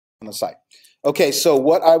on the site. Okay, so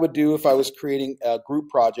what I would do if I was creating a group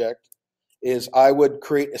project is I would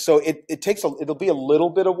create, so it'll be a little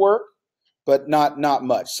bit of work, but not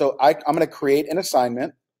much. So I'm going to create an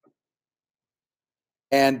assignment,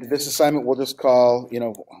 and this assignment we'll just call,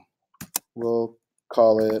 we'll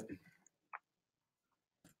call it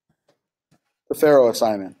the Pharaoh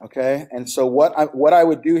assignment, okay? And so what I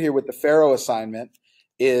would do here with the Pharaoh assignment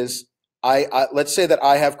is let's say that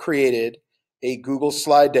I have created a Google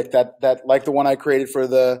slide deck that like the one I created for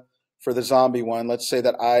the zombie one. Let's say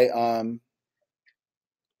that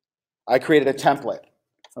I created a template,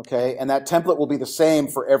 okay? And that template will be the same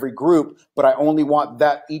for every group, but I only want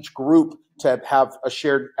that each group to have a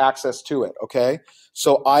shared access to it, okay?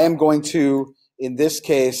 So I am going to, in this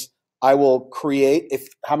case, I will create,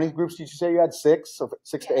 how many groups did you say you had? 6 or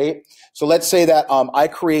 6 to 8? So let's say that I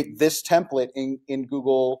create this template in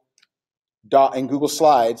Google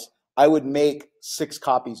Slides. I would make 6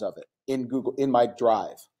 copies of it in my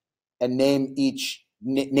Drive, and name each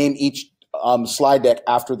slide deck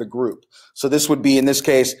after the group. So this would be, in this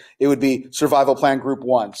case, it would be Survival Plan Group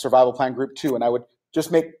 1, Survival Plan Group 2, and I would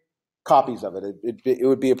just make copies of it. It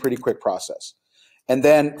would be a pretty quick process. And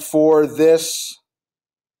then for this,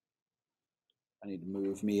 I need to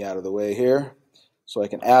move me out of the way here so I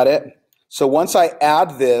can add it. So once I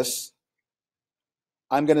add this,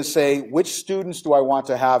 I'm going to say, which students do I want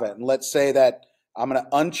to have it? And let's say that I'm going to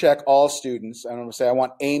uncheck all students. I'm going to say I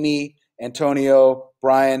want Amy, Antonio,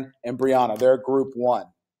 Brian, and Brianna. They're group 1.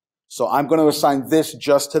 So I'm going to assign this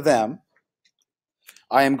just to them.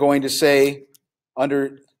 I am going to say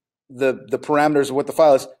under the parameters of what the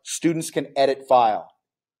file is, students can edit file.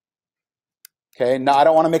 Okay, now I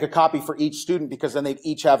don't want to make a copy for each student because then they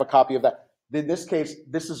each have a copy of that. In this case,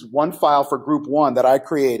 this is one file for group 1 that I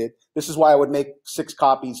created. This is why I would make 6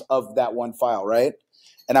 copies of that one file, right?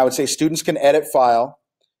 And I would say students can edit file,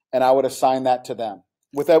 and I would assign that to them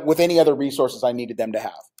with any other resources I needed them to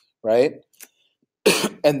have, right?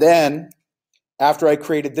 And then after I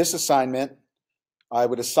created this assignment, I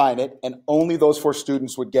would assign it, and only those 4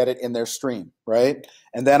 students would get it in their stream, right?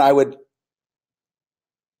 And then I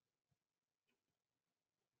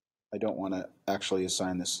don't want to actually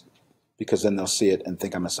assign this because then they'll see it and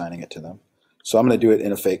think I'm assigning it to them. So I'm going to do it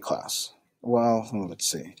in a fake class. Well, let's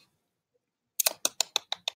see.